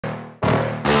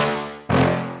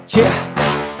Yeah.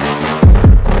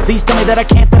 Please tell me that I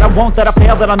can't, that I won't, that I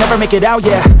fail, that I'll never make it out,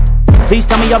 yeah. Please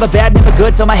tell me all the bad, never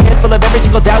good, fill my head full of every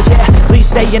single doubt, yeah. Please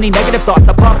say any negative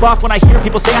thoughts, I pop off when I hear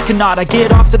people say I cannot. I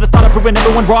get off to the thought of proving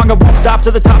everyone wrong, I won't stop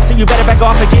to the top, so you better back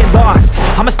off and get lost.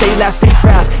 I'ma stay loud, stay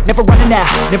proud, never running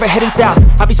out, never heading south.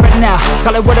 I'll be spreading out,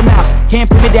 call it word of mouth, can't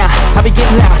put me down, I'll be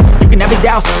getting loud. You can have your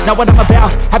doubts, not what I'm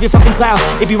about, have your fucking clout,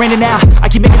 it be raining now,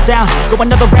 I keep making sound, go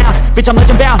another round, bitch I'm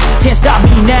legend bound, can't stop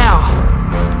me now.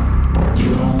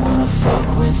 You don't wanna fuck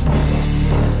with me,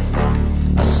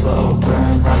 a slow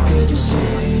burn like a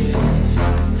disease.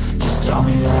 Just tell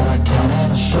me that I can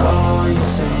and I'll show you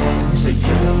things that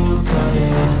you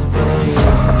couldn't believe.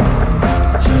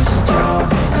 Just tell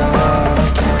me that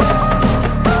I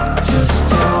can. Just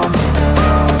tell me that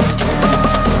I can.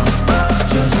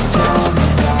 Just tell me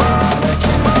that I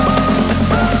can.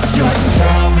 Just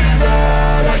tell me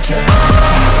that I can.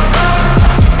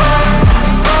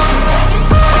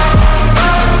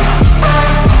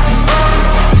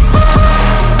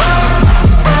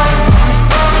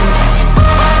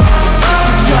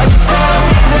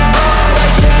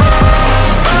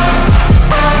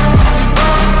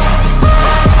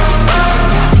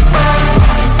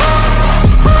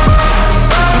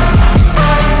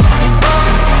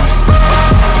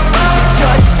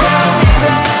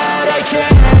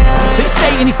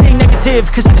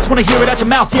 Cause I just wanna hear it out your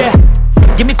mouth, yeah.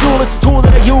 Give me fuel, it's a tool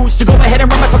that I use to go ahead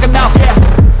and run my fucking mouth, yeah.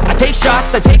 I take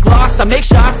shots, I take loss, I make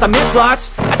shots, I miss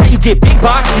lots. That's how you get big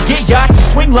box, you get yachts, you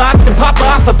swing lots and pop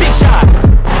off a big shot.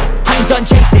 I ain't done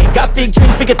chasing, got big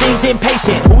dreams, bigger things,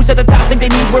 impatient. Who's at the top think they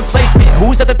need replacement?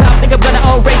 Who's at the top think I'm gonna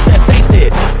erase them? Face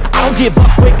it, I don't give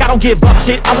up quick, I don't give up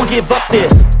shit, I won't give up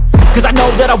this. Cause I know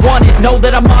that I want it, know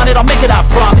that I'm on it, I'll make it, I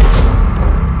promise.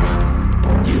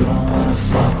 You don't wanna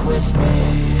fuck with me,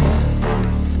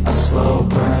 a slow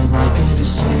burn like a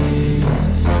disease.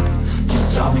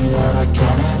 Just tell me that I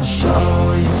can and I'll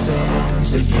show you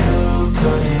things that you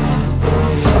couldn't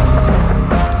believe.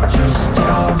 Just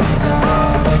tell me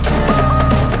that I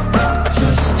can.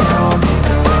 Just tell me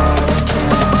that I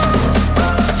can.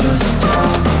 Just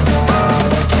tell me that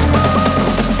I can.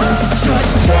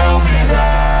 Just tell me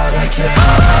that I can.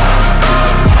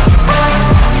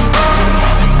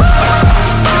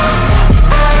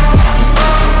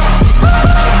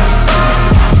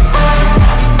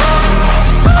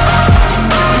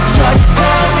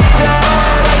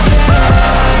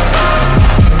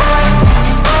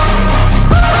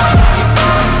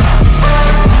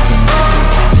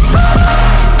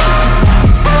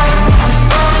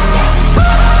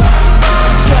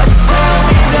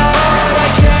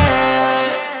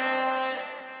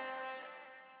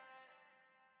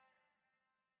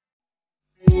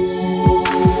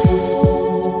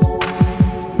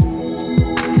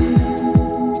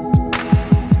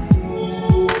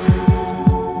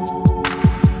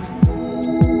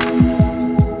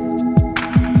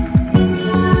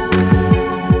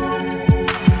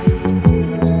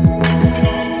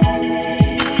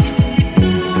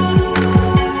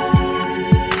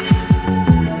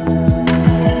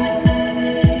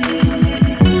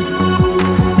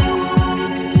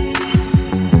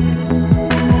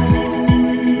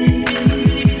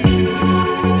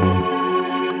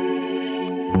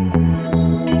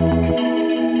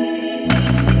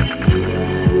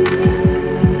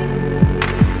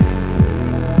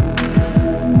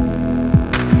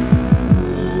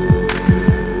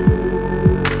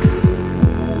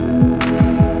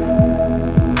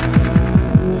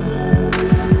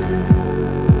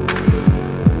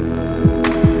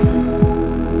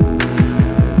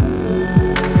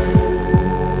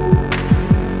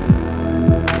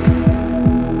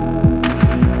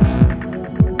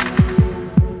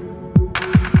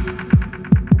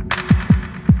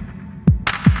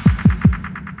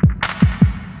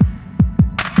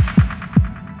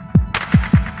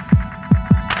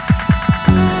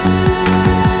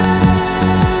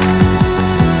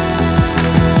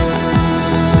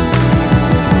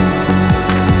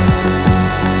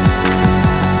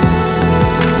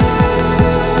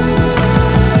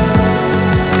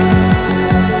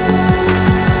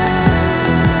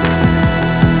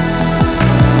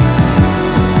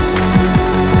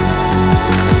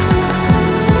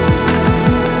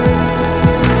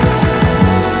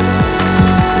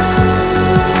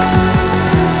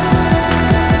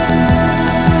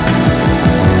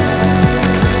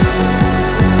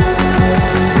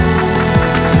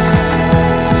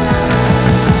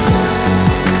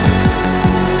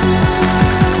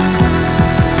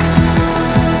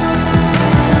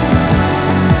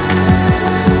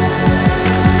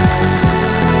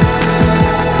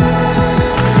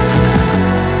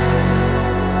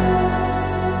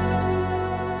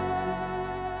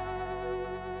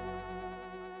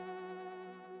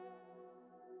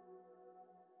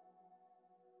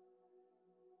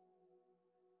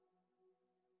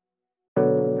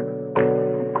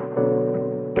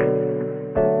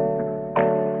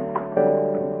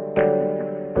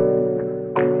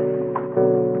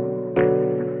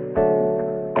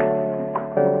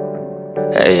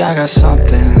 Hey, I got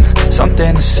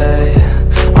something to say.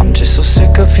 I'm just so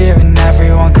sick of hearing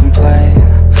everyone complain.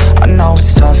 I know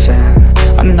it's tough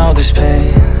and I know there's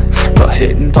pain, but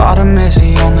hitting bottom is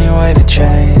the only way to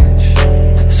change.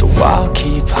 So I'll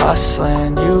keep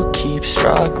hustling, you keep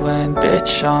struggling.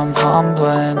 Bitch, I'm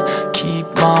humbling,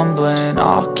 keep mumbling.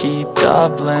 I'll keep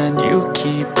doubling, you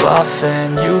keep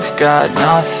bluffing. You've got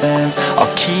nothing,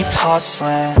 I'll keep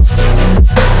hustling.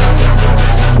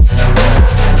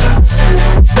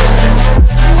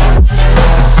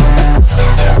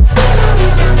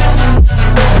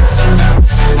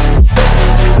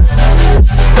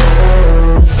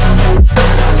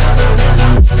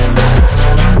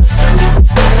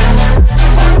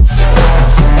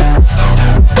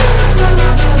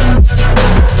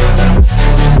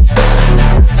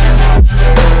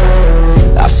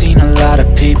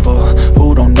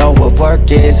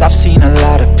 I've seen a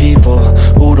lot of people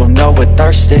who don't know what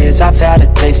thirst is. I've had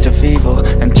a taste of evil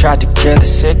and tried to cure the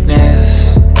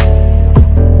sickness,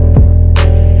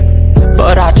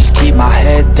 but I just keep my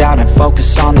head down and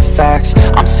focus on the facts.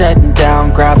 I'm setting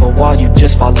down gravel while you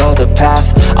just follow the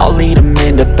path. I'll lead them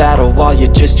into battle while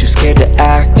you're just too scared to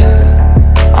act.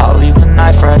 I'll leave the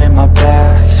knife right in my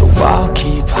back. So I'll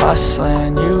keep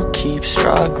hustling, you keep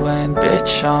struggling.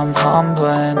 Bitch, I'm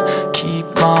humbling, keep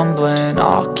mumbling.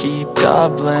 I'll keep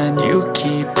doubling, you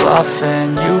keep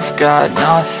bluffing. You've got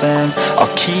nothing,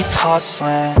 I'll keep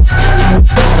hustling.